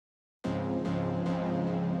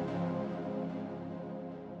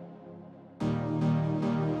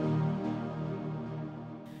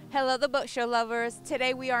Hello, the boat show lovers.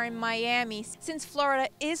 Today we are in Miami. Since Florida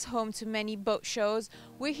is home to many boat shows,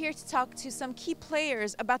 we're here to talk to some key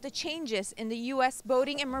players about the changes in the U.S.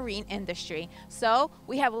 boating and marine industry. So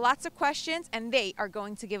we have lots of questions and they are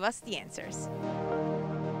going to give us the answers.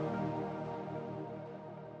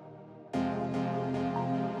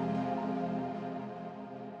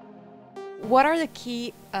 What are the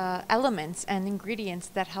key elements and ingredients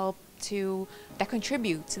that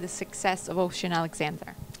contribute to the success of Ocean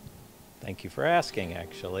Alexander? Thank you for asking,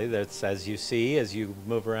 actually. That's, as you see, as you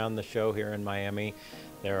move around the show here in Miami,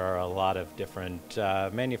 there are a lot of different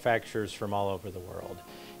manufacturers from all over the world.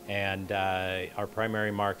 And our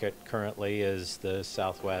primary market currently is the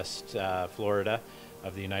Southwest Florida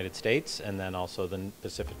of the United States, and then also the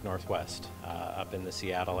Pacific Northwest, up in the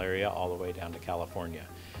Seattle area, all the way down to California.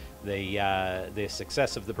 The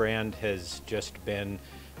success of the brand has just been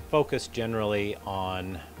focused generally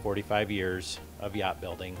on 45 years of yacht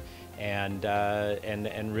building and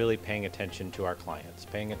really paying attention to our clients,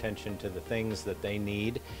 paying attention to the things that they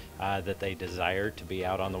need, that they desire to be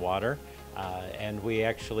out on the water. And we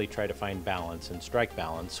actually try to find balance and strike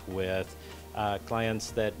balance with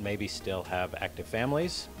clients that maybe still have active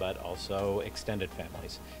families, but also extended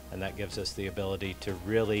families. And that gives us the ability to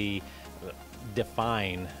really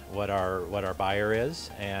define what our buyer is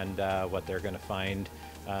and what they're going to find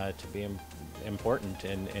to be important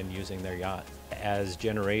in using their yacht. As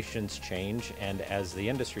generations change and as the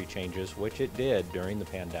industry changes, which it did during the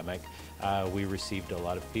pandemic, we received a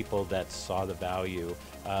lot of people that saw the value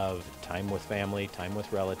of time with family, time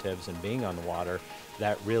with relatives, and being on the water.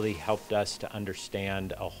 That really helped us to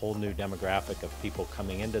understand a whole new demographic of people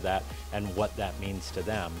coming into that and what that means to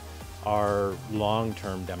them. Our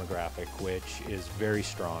long-term demographic, which is very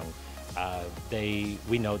strong,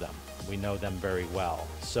 we know them. We know them very well.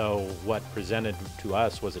 So what presented to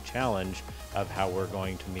us was a challenge of how we're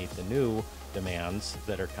going to meet the new demands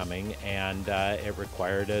that are coming, and it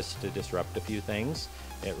required us to disrupt a few things.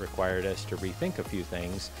 It required us to rethink a few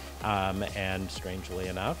things, and strangely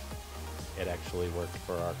enough, it actually worked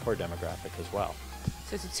for our core demographic as well.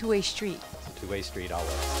 So it's a two-way street. It's a two-way street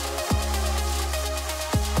always.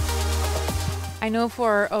 I know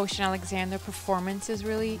for Ocean Alexander, performance is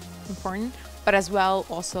really important, but as well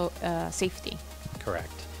also safety.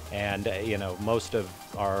 Correct. And most of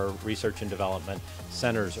our research and development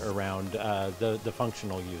centers around the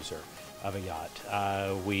functional user of a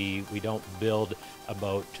yacht. We don't build a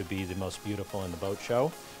boat to be the most beautiful in the boat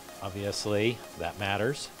show. Obviously, that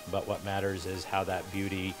matters, but what matters is how that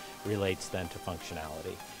beauty relates then to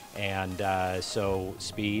functionality. And so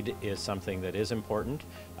speed is something that is important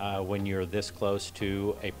when you're this close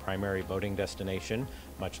to a primary boating destination,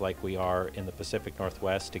 much like we are in the Pacific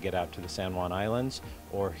Northwest to get out to the San Juan Islands,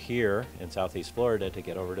 or here in Southeast Florida to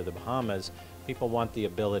get over to the Bahamas. People want the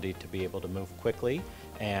ability to be able to move quickly,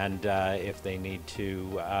 and if they need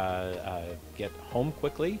to get home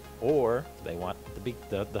quickly, or they want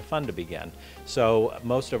the fun to begin. So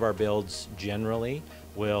most of our builds generally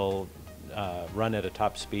will run at a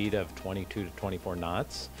top speed of 22 to 24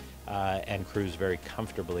 knots and cruise very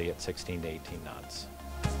comfortably at 16 to 18 knots.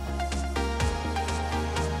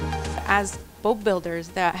 As boat builders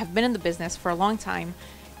that have been in the business for a long time,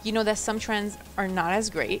 you know that some trends are not as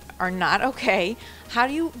great, are not okay. How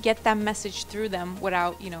do you get that message through them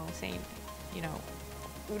without, saying,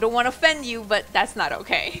 we don't want to offend you, but that's not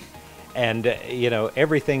okay? And,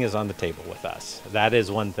 everything is on the table with us. That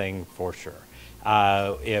is one thing for sure.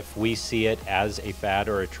 If we see it as a fad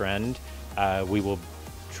or a trend, we will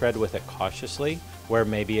tread with it cautiously, where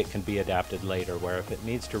maybe it can be adapted later, where if it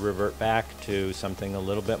needs to revert back to something a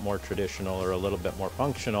little bit more traditional or a little bit more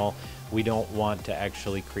functional, we don't want to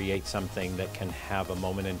actually create something that can have a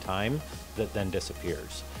moment in time that then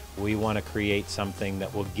disappears. We want to create something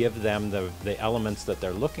that will give them the elements that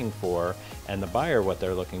they're looking for and the buyer what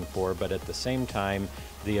they're looking for, but at the same time,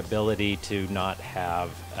 the ability to not have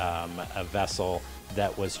a vessel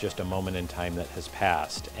that was just a moment in time that has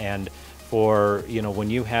passed. And for, when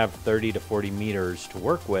you have 30 to 40 meters to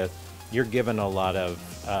work with, you're given a lot of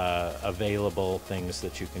available things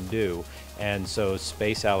that you can do. And so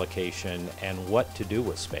space allocation and what to do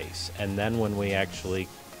with space. And then when we actually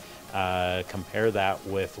compare that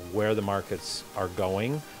with where the markets are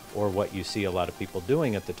going or what you see a lot of people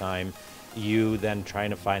doing at the time, you then trying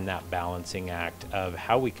to find that balancing act of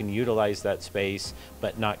how we can utilize that space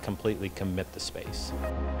but not completely commit the space.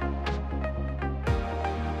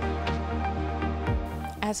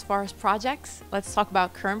 As far as projects, let's talk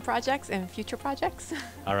about current projects and future projects.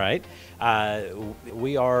 All right.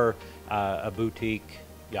 We are a boutique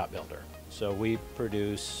yacht builder. So we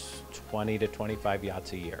produce 20 to 25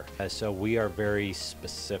 yachts a year. So we are very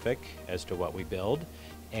specific as to what we build,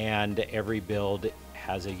 and every build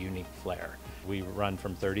has a unique flair. We run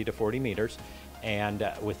from 30 to 40 meters, and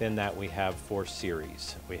within that we have 4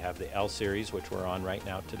 series. We have the L series, which we're on right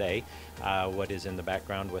now today. What is in the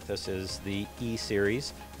background with us is the E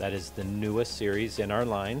series. That is the newest series in our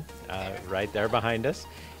line, right there behind us.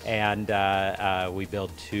 And we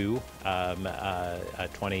build 2, a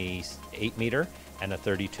 28 meter and a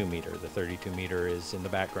 32 meter. The 32 meter is in the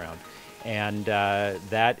background. And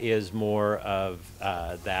that is more of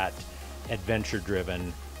that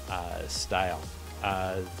adventure-driven style.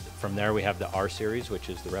 From there we have the R series, which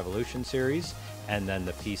is the Revolution series, and then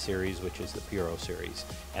the P series, which is the Puro series.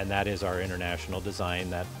 And that is our international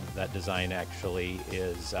design. That design actually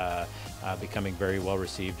is becoming very well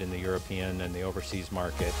received in the European and the overseas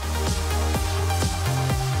market.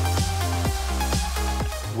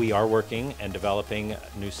 We are working and developing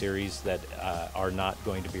new series that are not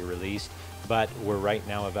going to be released, but we're right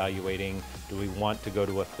now evaluating, do we want to go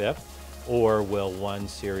to a 5th? Or will one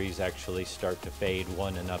series actually start to fade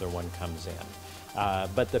when another one comes in?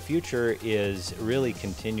 But the future is really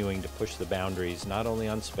continuing to push the boundaries, not only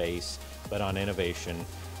on space, but on innovation,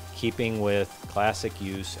 keeping with classic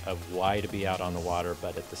use of why to be out on the water,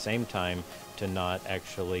 but at the same time to not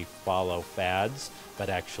actually follow fads, but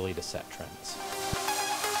actually to set trends.